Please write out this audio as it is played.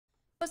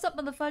What's up,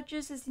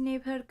 motherfudgers? It's your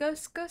neighborhood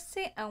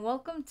Ghosty, and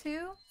welcome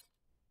to...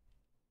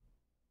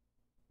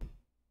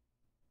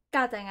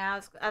 God dang, I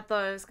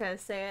thought I was gonna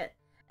say it.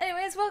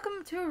 Anyways,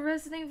 welcome to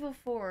Resident Evil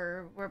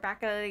 4. We're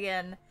back at it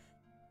again.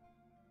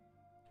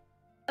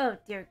 Oh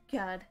dear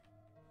God.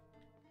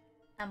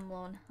 I'm low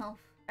on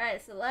health.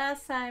 Alright, so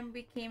last time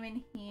we came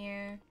in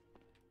here,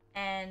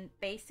 and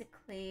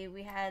basically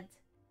we had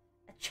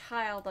a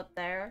child up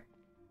there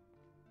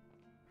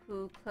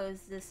who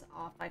closed this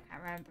off. I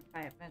can't remember if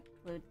I have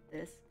included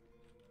this.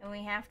 And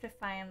we have to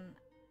find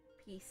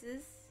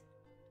pieces,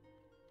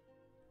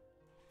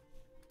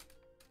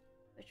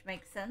 which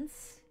makes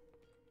sense.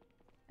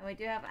 And we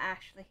do have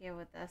Ashley here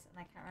with us, and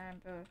I can't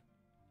remember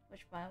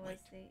which one was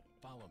the...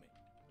 Follow me.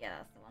 Yeah,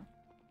 that's the one.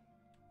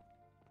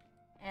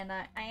 And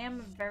I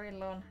am very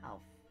low on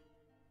health,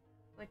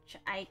 which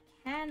I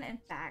can, in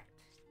fact,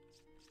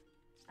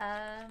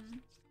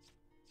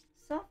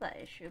 solve that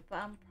issue, but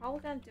I'm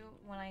probably gonna do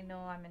it when I know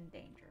I'm in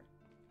danger.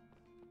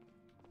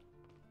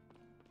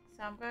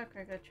 So I'm gonna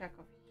quickly check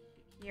over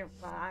here.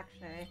 Well,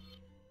 actually,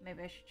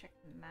 maybe I should check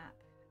the map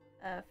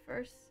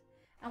first.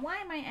 And why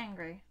am I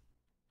angry?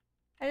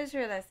 I just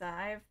realized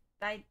that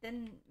I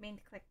didn't mean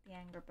to click the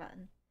anger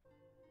button.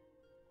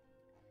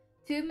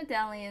 2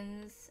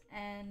 medallions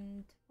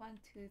and 1,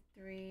 2,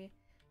 3,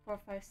 4,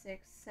 5,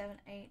 6, 7,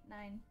 8,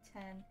 9,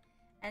 10,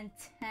 and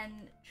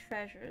 10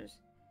 treasures.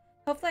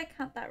 Hopefully I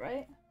count that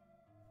right.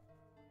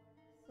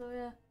 So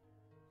yeah.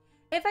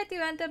 If I do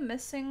end up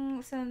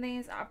missing some of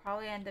these, I'll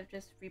probably end up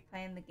just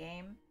replaying the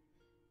game.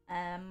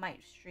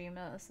 Might stream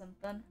it or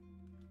something.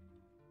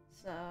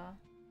 So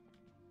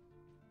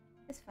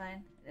it's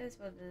fine. It is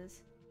what it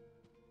is.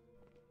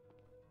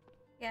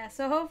 Yeah,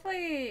 so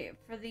hopefully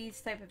for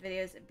these type of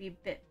videos it'd be a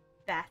bit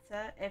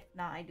better. If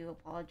not, I do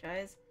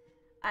apologize.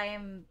 I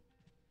am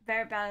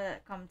very bad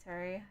at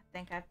commentary. I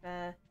think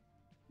I've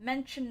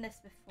mentioned this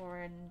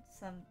before in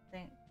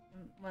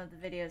one of the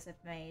videos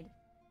I've made.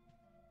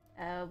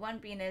 One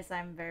being is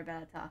I'm very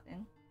bad at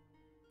talking.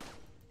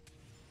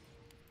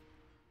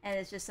 And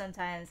it's just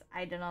sometimes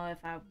I don't know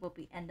if I will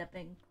end up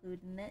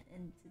including it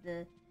into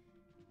the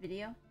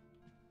video.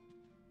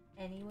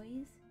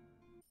 Anyways,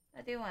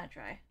 I do want to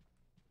try.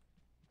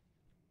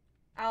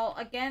 I'll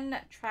again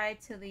try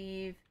to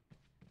leave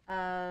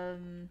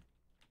whatchamacallit?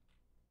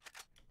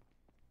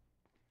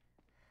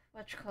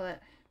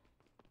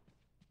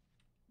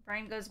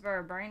 Brain goes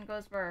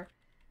burr.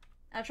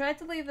 I'll try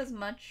to leave as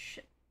much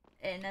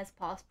in as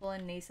possible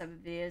in these type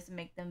of videos and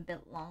make them a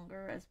bit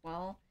longer as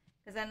well,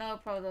 because I know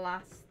probably the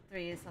last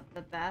 3 is not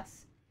the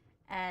best,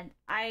 and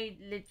I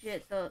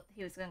legit thought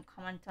he was gonna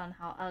comment on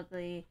how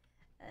ugly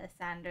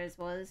Sanders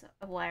was,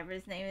 or whatever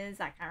his name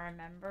is. I can't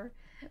remember,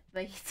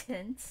 but he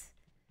didn't.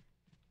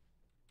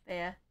 But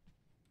yeah,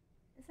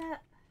 is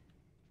that...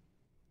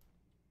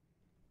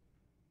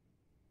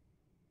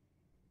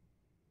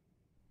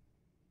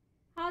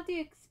 How do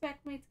you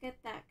expect me to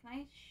get that? Can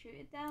I shoot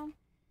it down?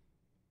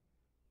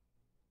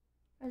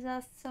 Or is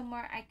that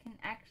somewhere I can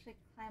actually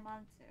climb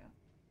onto?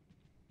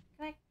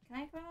 Can I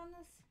climb on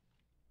this?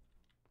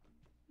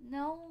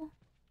 No?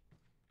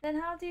 Then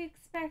how do you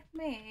expect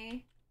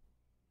me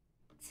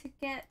to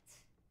get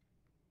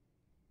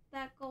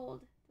that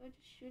gold? Do I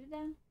just shoot it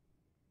down?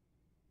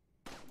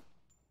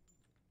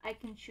 I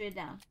can shoot it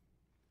down.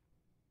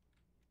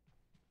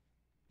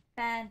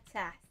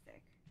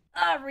 Fantastic.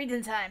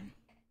 Reading time.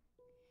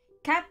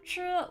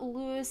 Capture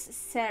Louis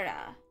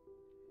Serra.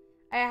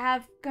 I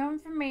have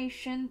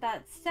confirmation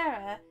that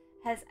Sarah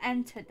has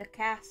entered the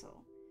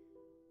castle.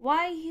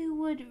 Why he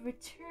would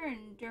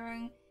return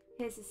during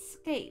his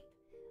escape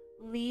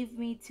leave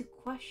me to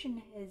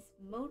question his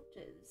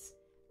motives,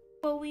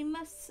 but we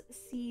must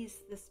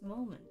seize this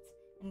moment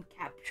and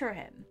capture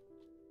him.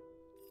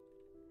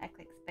 I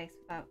click space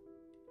without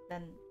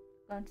then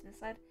going to the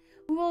side.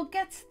 We will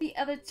get the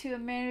other 2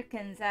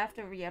 Americans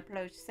after we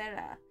approach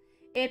Sarah.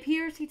 It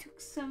appears he took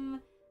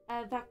some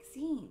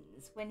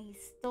vaccines when he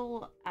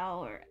stole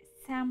our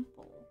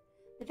sample.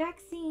 The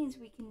vaccines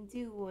we can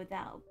do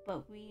without,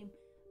 but we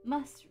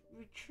must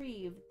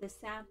retrieve the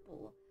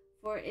sample,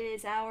 for it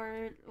is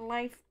our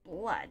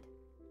lifeblood.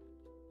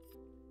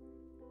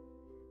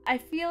 I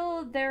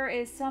feel there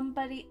is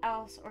somebody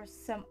else or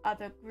some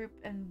other group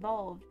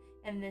involved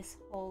in this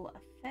whole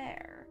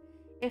affair.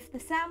 If the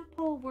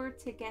sample were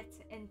to get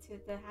into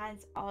the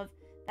hands of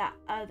that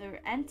other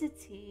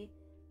entity,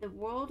 the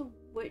world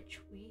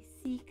which we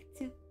seek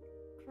to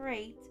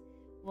create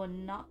will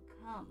not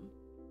come.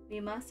 We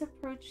must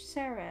approach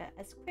Sarah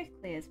as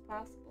quickly as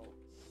possible.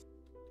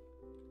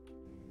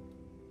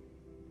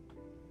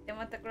 They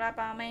want to grab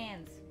our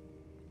mans.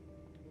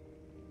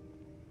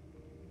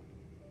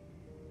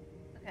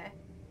 Okay.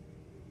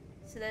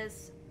 So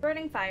there's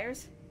burning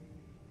fires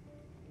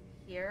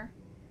here,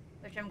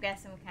 which I'm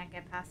guessing we can't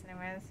get past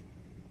anyways.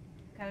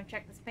 Can we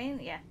check this pane?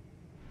 Yeah.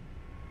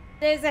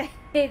 There's a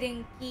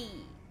hidden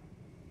key.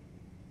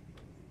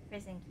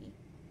 Prison key.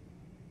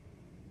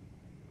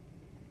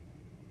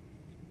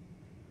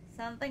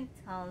 Something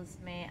tells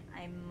me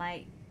I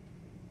might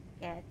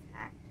get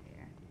attacked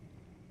here.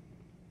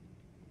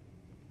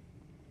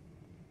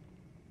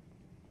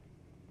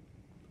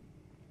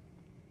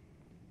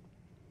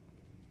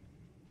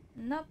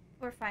 Nope,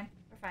 we're fine.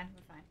 We're fine.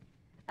 We're fine.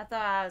 I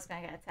thought I was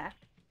gonna get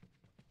attacked.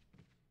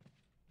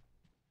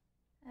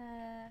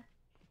 Have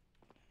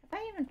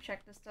I even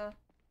checked this though?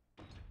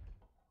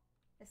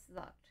 It's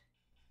locked.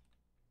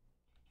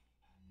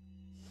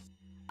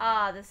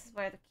 Ah, this is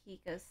where the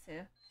key goes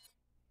to.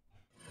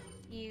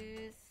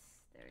 Use.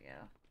 There we go.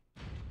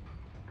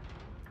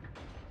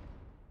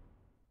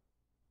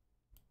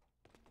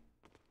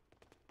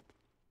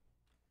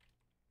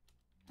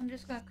 I'm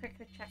just gonna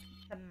quickly check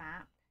the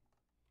map.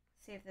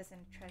 See if there's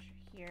any treasure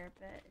here,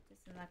 but it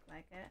doesn't look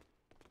like it.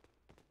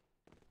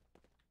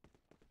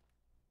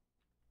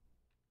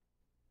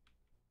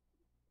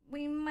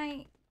 We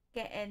might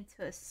get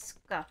into a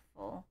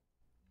scuffle.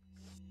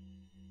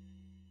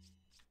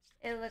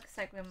 It looks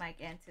like we might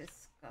get into a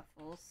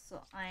scuffle,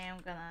 so I am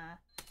gonna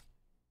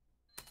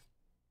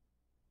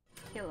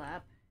heal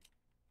up,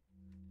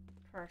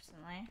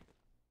 personally.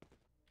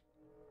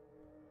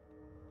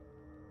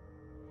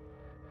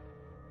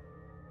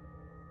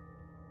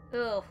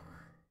 Ugh.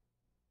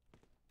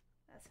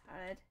 That's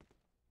hard.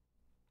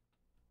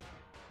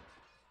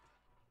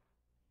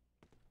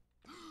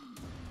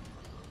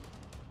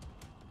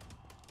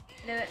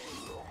 Do it.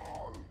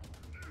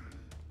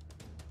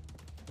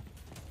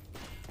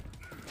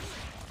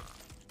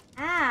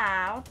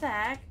 Ah, what the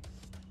heck?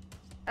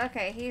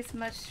 Okay, he's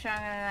much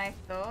stronger than I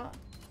thought.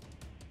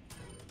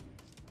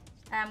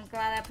 I'm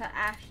glad I put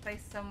Ashley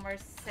somewhere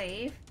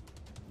safe.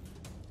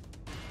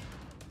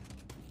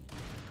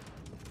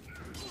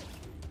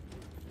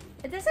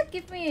 It doesn't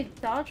give me a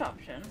dodge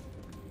option.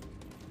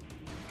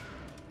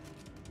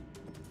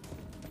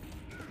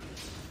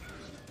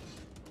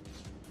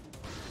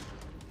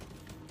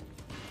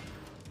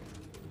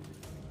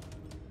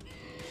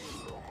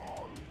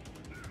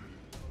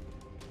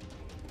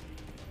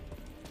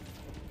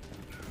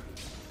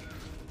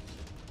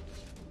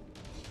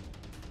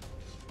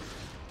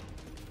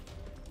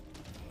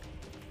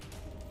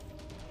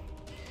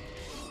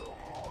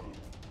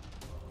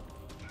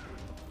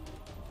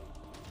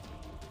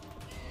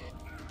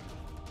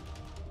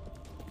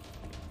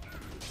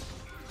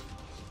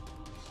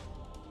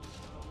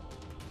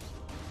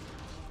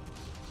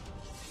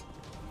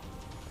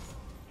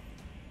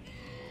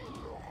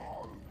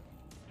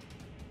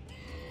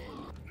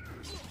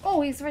 Oh,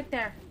 he's right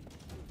there.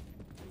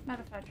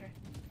 Motherfucker.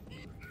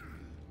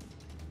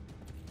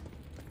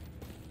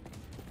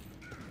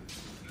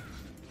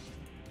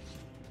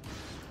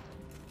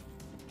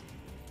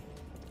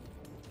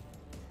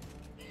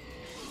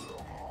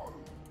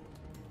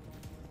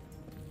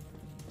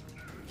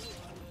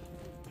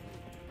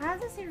 How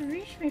does he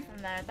reach me from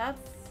there?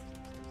 That's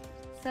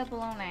so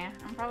baloney.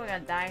 I'm probably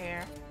gonna die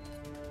here.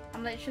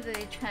 I'm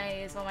literally trying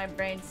to use all my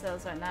brain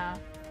cells right now.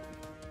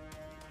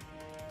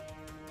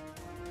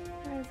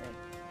 Where is it?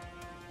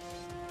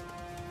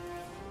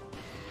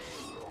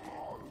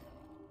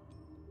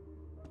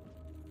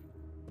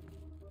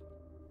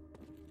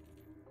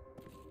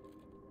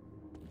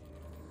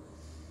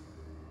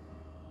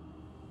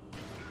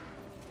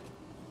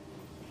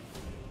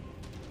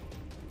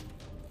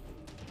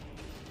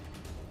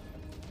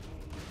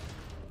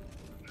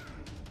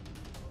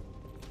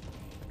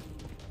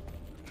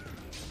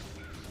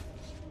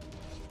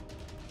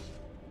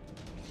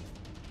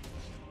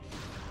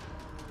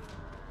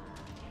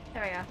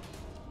 There we go.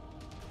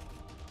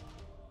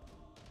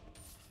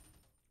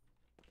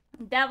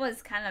 That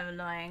was kind of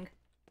annoying.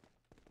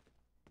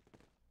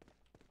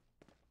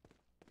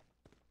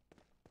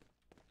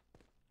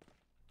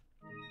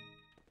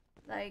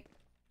 Like,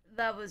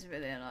 that was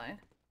really annoying.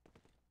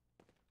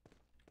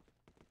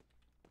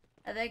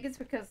 I think it's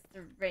because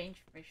the range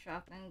for my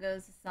shotgun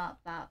goes is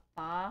not that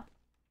far,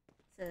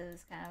 so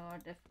it's kind of more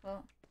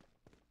difficult.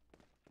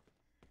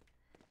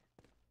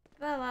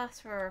 But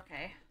alas, we're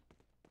okay.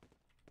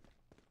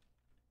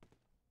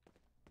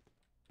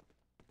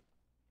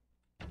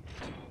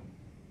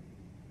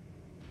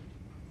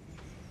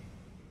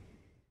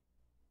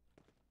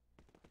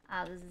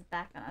 Ah, this is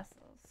back on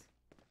ourselves.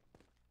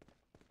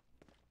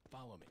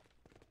 Follow me.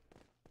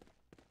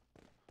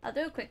 I'll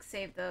do a quick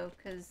save though,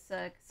 because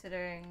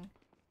considering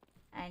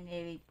I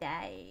nearly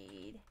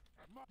died.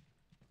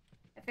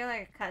 I feel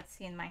like a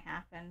cutscene might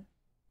happen.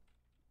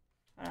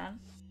 Hold on.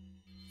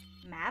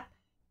 Map?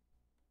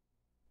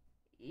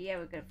 Yeah,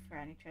 we're good for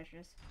any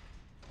treasures.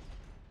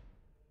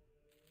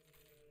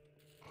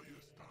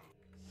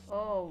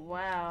 Oh,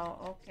 wow.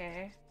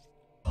 Okay.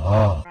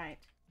 Right.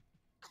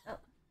 Oh.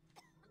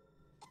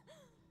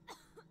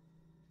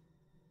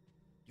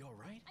 You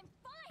alright? I'm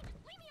fine!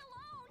 Leave me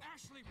alone!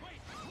 Ashley,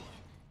 wait!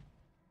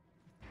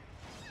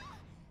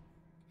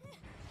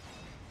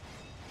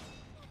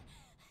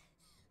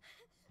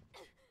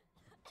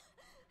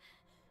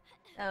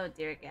 Oh,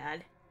 dear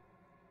God.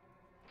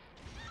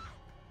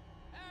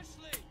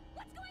 Ashley!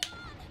 What's going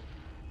on?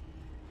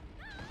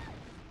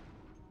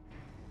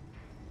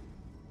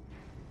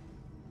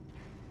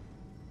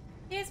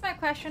 Here's my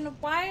question.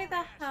 Why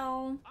the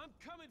hell... I'm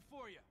coming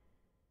for you!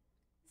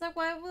 It's like,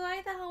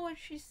 why the hell would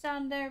she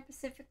stand there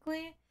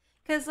specifically?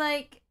 Because,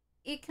 like,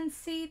 you can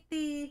see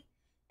the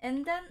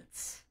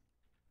indents.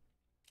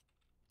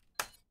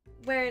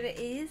 where it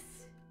is.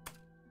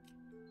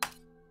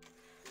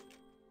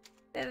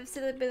 Bit of a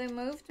silly billy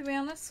move, to be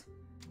honest.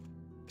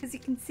 Because you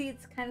can see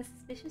it's kind of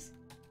suspicious.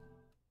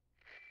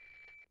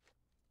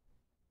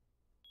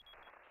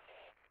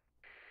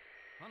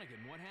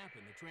 Hunnigan, what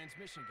happened? The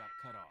transmission got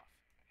cut off.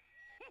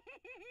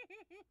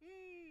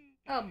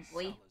 Oh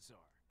boy. Salazar,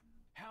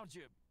 how'd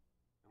you...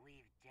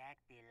 We've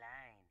jacked the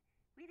line.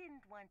 We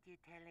didn't want you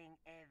telling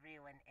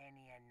everyone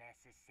any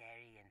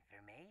unnecessary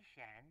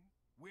information.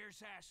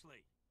 Where's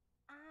Ashley?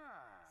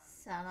 Ah,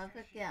 Son of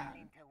a so she fell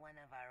gun. into one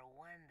of our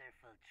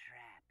wonderful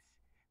traps.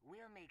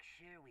 We'll make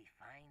sure we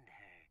find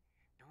her.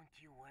 Don't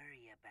you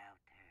worry about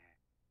her.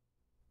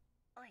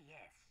 Oh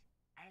yes,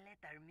 I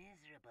let our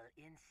miserable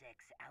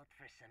insects out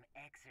for some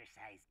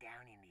exercise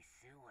down in the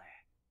sewer.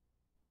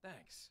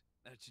 Thanks.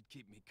 That should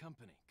keep me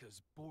company,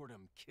 'cause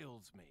boredom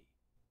kills me.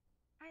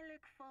 I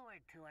look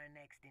forward to our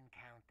next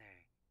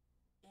encounter.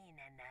 In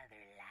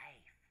another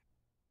life.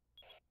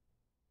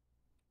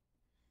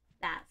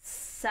 That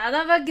son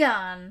of a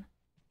gun.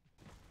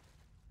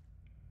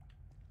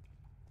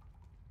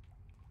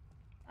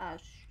 Oh,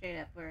 straight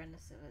up, we're in the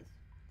sewers.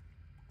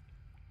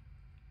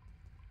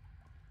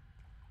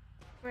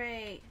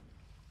 Great.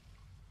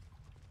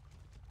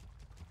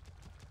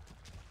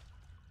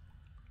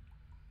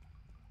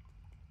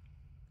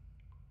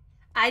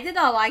 I did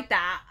not like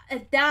that.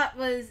 That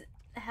was...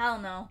 hell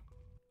no.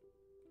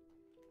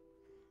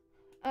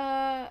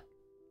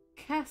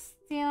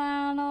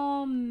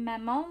 Castellano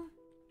Memo.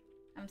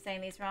 I'm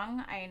saying these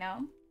wrong, I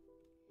know.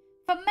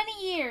 For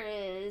many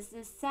years, the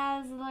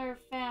Sazler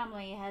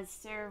family has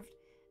served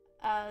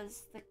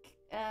as the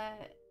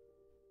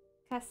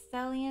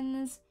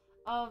castellans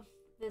of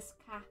this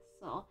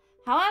castle.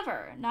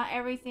 However, not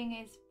everything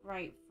is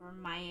bright, for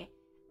my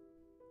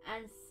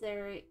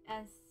ancestry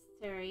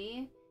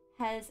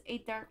has a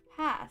dark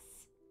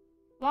past.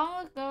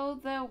 Long ago,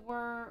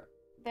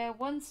 there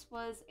once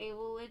was a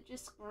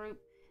religious group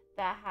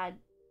that had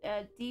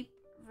deep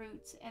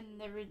roots in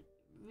the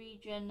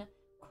region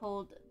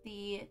called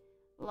the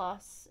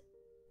Los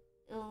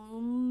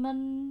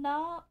Illuminados?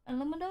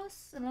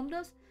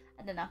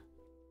 I don't know.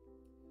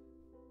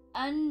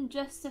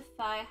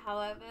 Unjustified,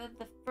 however,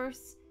 the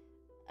first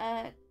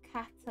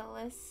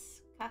catalym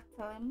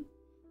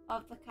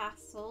of the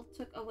castle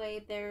took away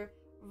their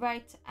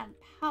rights and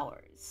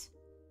powers.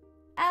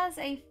 As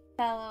a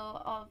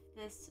fellow of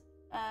this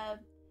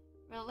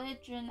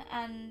religion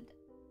and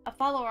a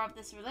follower of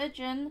this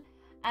religion,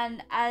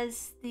 and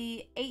as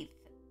the 8th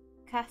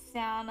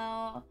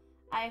Castellano,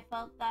 I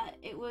felt that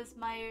it was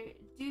my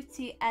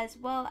duty as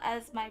well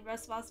as my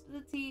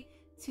responsibility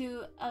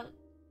to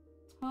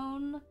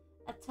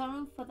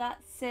atone for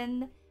that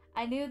sin.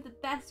 I knew the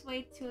best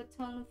way to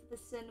atone for the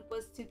sin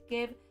was to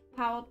give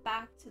power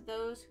back to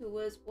those who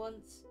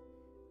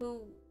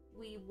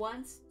we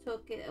once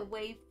took it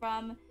away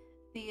from,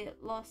 the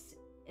Los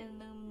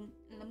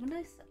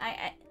Illuminados.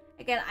 I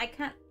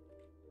can't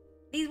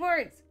these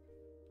words.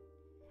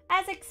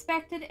 As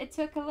expected, it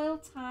took a little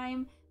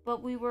time,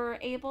 but we were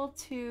able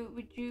to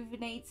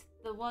rejuvenate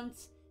the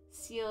once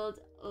sealed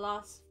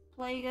Las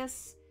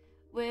Plagas.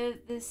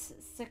 With this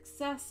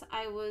success,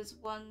 I was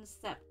one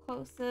step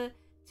closer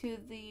to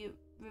the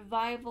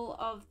revival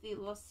of the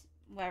Los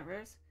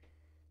Wevers.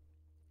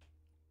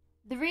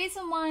 The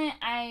reason why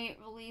I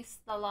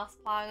released the Las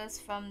Plagas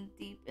from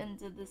deep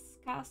into this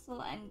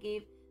castle and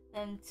gave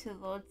them to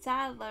Lord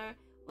Sadler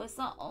was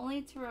not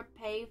only to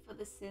repay for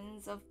the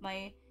sins of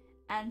my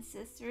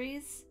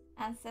ancestors,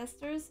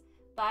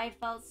 but I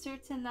felt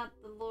certain that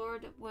the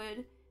Lord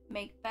would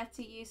make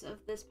better use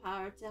of this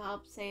power to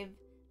help save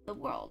the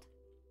world.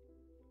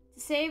 To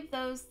save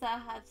those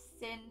that have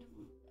sinned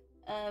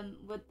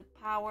with the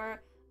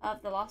power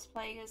of the Lost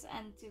Plaguers,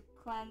 and to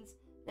cleanse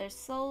their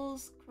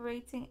souls,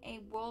 creating a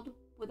world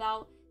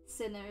without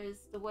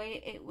sinners the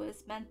way it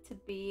was meant to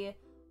be.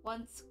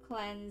 Once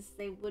cleansed,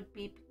 they would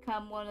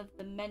become one of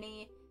the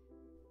many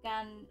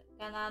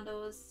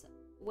ganados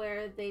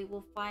where they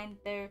will find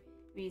their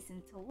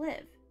reason to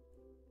live.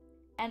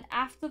 And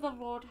after the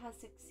Lord has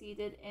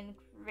succeeded in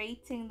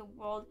creating the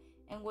world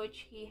in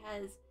which he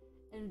has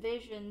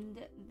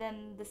envisioned,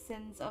 then the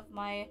sins of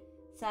my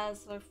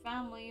Sazler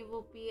family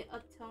will be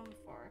atoned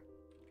for.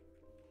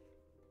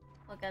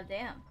 Well,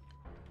 goddamn.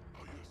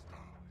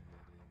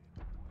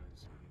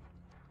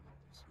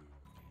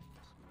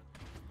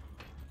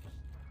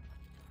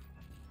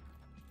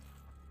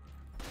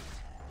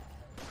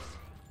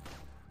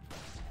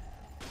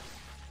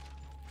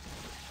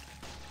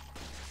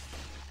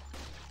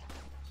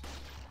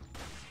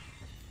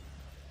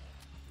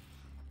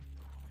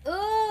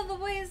 Oh, the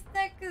way his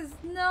neck is...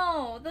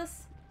 No,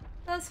 that's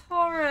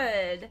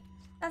horrid.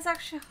 That's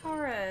actually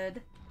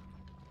horrid.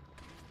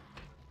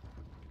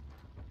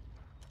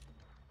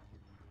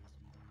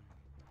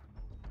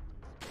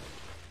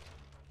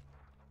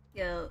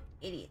 Yo,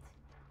 idiot.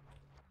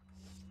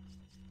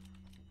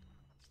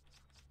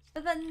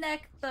 But the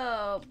neck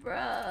though,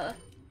 bruh.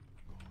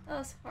 That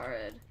was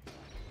horrid.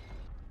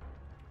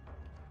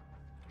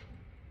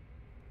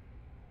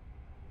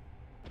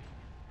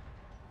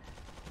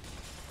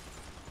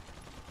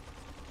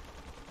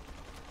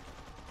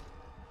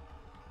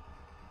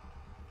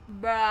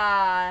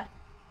 Bruh.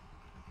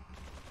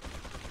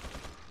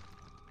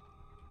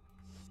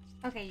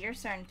 Okay, you're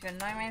starting to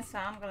annoy me, so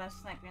I'm gonna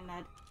snipe your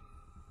nut.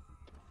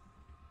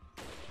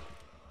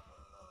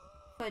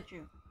 Put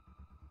you.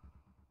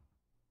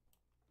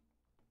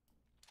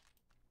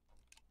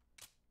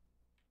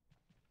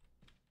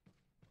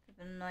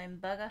 Annoying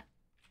bugger.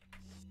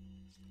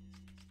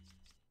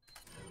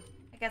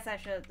 I guess I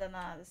should have done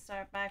that at the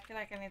start, but I feel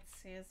like I need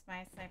to use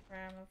my sniper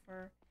ammo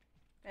for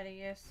better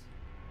use.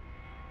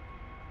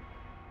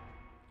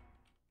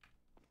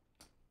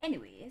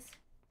 Anyways.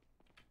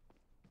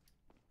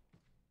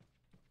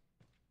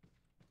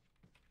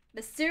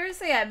 But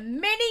seriously, a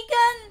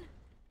minigun?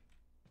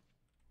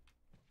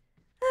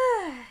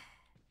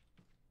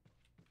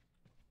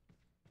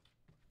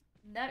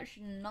 That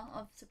should not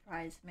have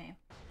surprised me.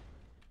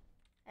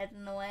 I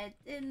don't know why it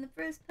did in the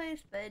first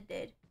place, but it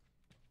did.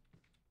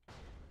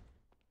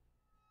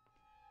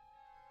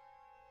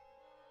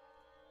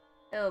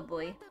 Oh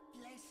boy. What a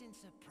pleasant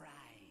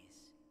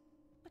surprise.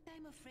 But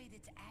I'm afraid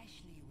it's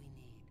Ashley we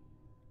need.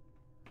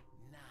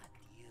 Not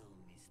you,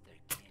 Mr.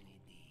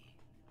 Kennedy.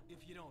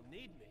 If you don't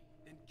need me,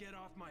 then get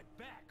off my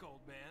back,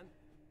 old man.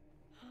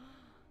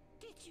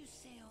 Did you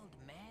say old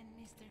man,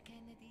 Mr.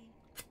 Kennedy?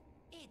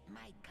 It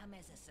might come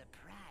as a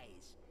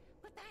surprise,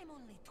 but I'm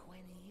only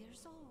 20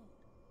 years old.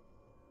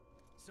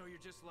 So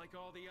you're just like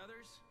all the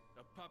others?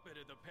 A puppet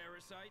of the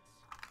parasites?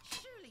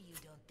 Surely you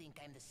don't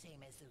think I'm the same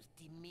as those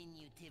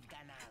diminutive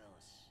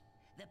ganados.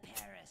 The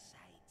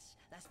parasites,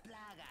 las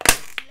plagas,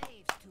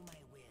 slaves to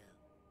my will.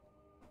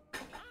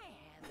 I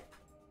have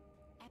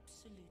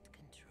absolute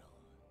control.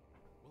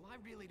 Well,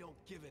 I really don't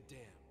give a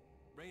damn.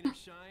 Rain or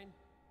shine,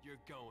 you're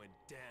going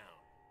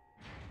down.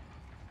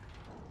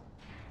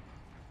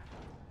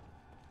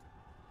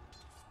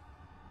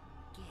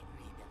 Get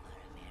rid of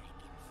our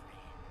American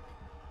friend.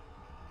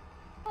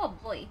 Oh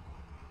boy.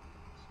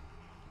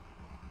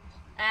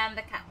 And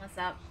the cat was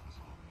up.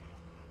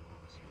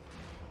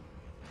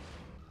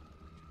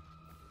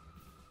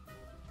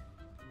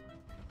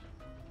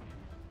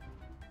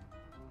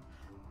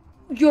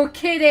 You're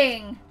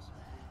kidding!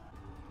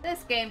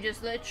 This game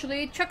just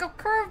literally chucked a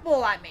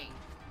curveball at me.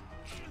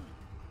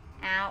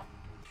 Ow.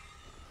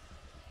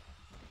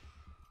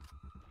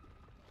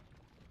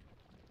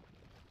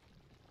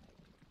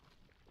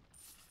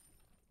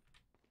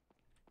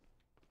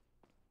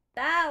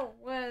 That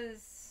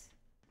was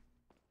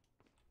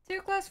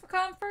too close for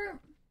comfort.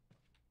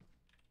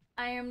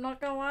 I am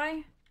not gonna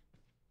lie.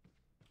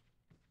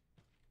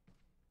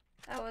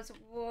 That was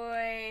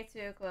way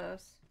too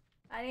close.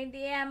 I need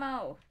the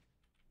ammo.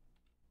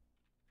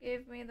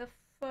 Give me the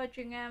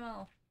fudging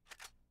ammo.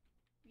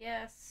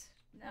 Yes.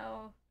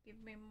 No. Give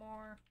me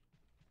more.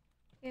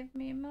 Give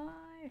me more.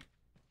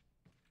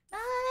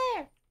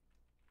 More!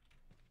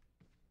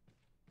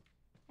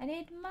 I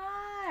need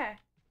more.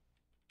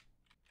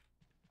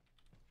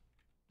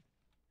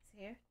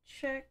 Here.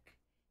 Check.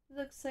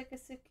 Looks like a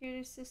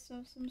security system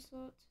of some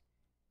sort.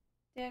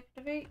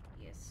 Deactivate?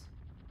 Yes.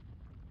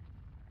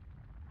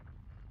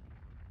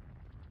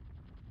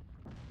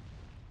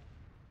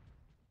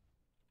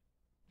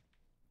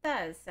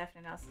 That is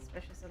definitely not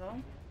suspicious at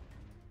all.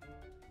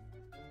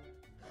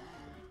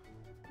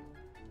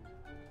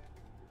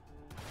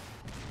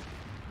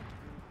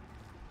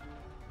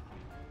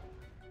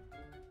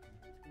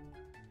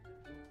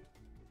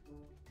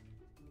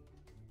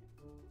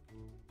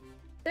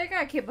 They're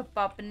gonna keep a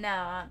popping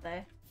now, aren't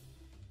they?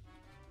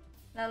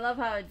 And I love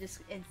how it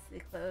just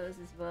instantly closes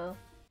as well.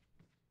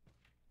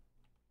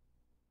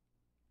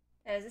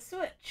 There's a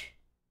switch.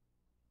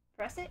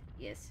 Press it?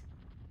 Yes.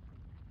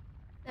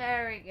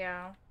 There we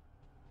go.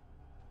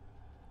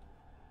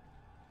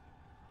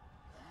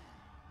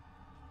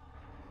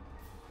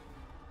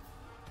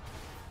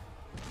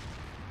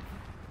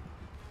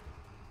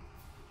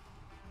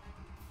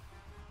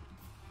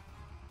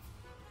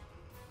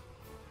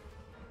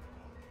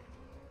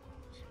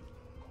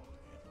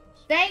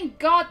 Thank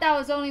God that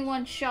was only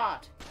one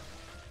shot.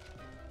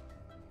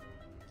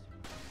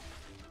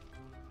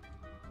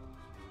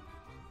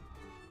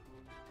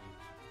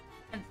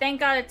 And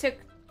thank God it took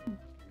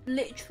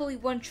literally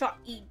one shot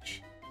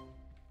each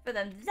for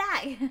them to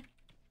die.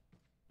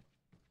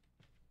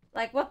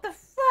 Like, what the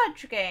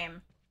fudge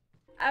game?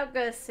 I'm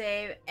gonna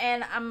save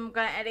and I'm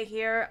gonna edit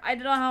here. I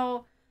don't know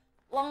how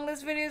long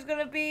this video is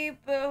gonna be,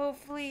 but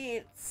hopefully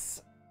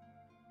it's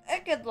a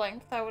good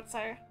length, I would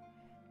say.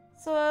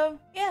 So,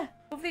 yeah.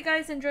 Hopefully you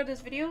guys enjoyed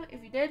this video.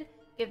 If you did,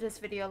 give this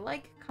video a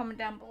like, comment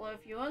down below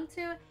if you want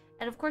to.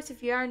 And of course,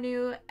 if you are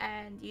new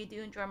and you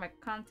do enjoy my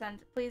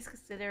content, please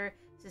consider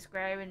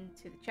subscribing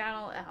to the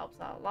channel. It helps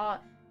out a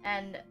lot.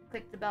 And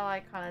click the bell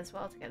icon as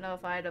well to get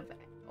notified of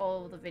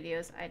all of the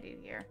videos I do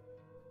here.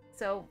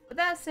 So, with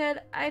that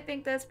said, I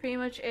think that's pretty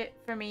much it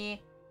for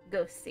me.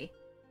 Ghosty.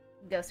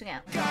 Ghosting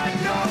out. Got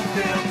no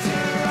filter,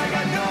 I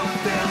got no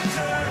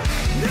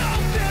filter, no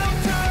filter.